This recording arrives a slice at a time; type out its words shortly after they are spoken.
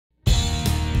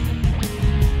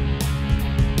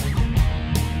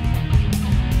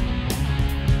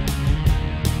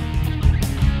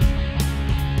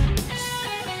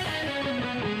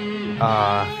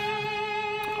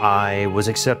I was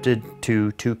accepted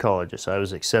to 2 colleges. I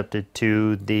was accepted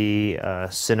to the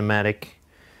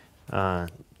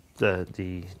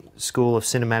the School of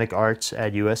Cinematic Arts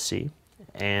at USC,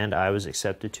 and I was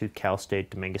accepted to Cal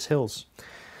State Dominguez Hills.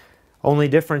 Only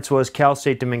difference was Cal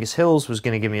State Dominguez Hills was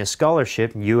going to give me a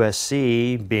scholarship.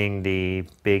 USC, being the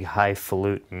big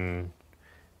highfalutin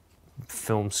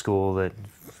film school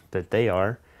that they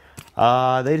are,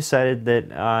 they decided that,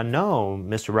 no,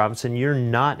 Mr. Robinson, you're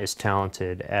not as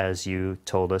talented as you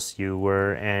told us you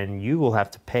were, and you will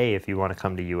have to pay if you want to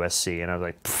come to USC. And I was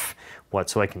like, what,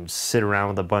 so I can sit around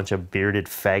with a bunch of bearded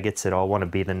faggots that all want to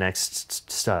be the next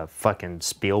fucking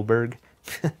Spielberg?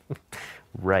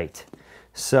 Right.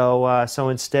 So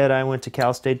instead I went to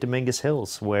Cal State Dominguez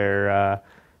Hills, where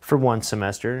for 1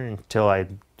 semester, until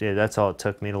that's all it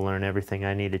took me to learn everything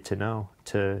I needed to know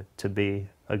to be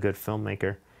a good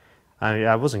filmmaker.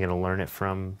 I wasn't going to learn it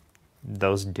from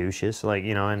those douches, like,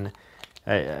 you know, and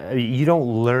you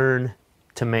don't learn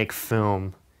to make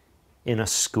film in a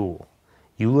school.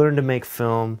 You learn to make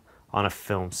film on a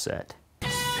film set.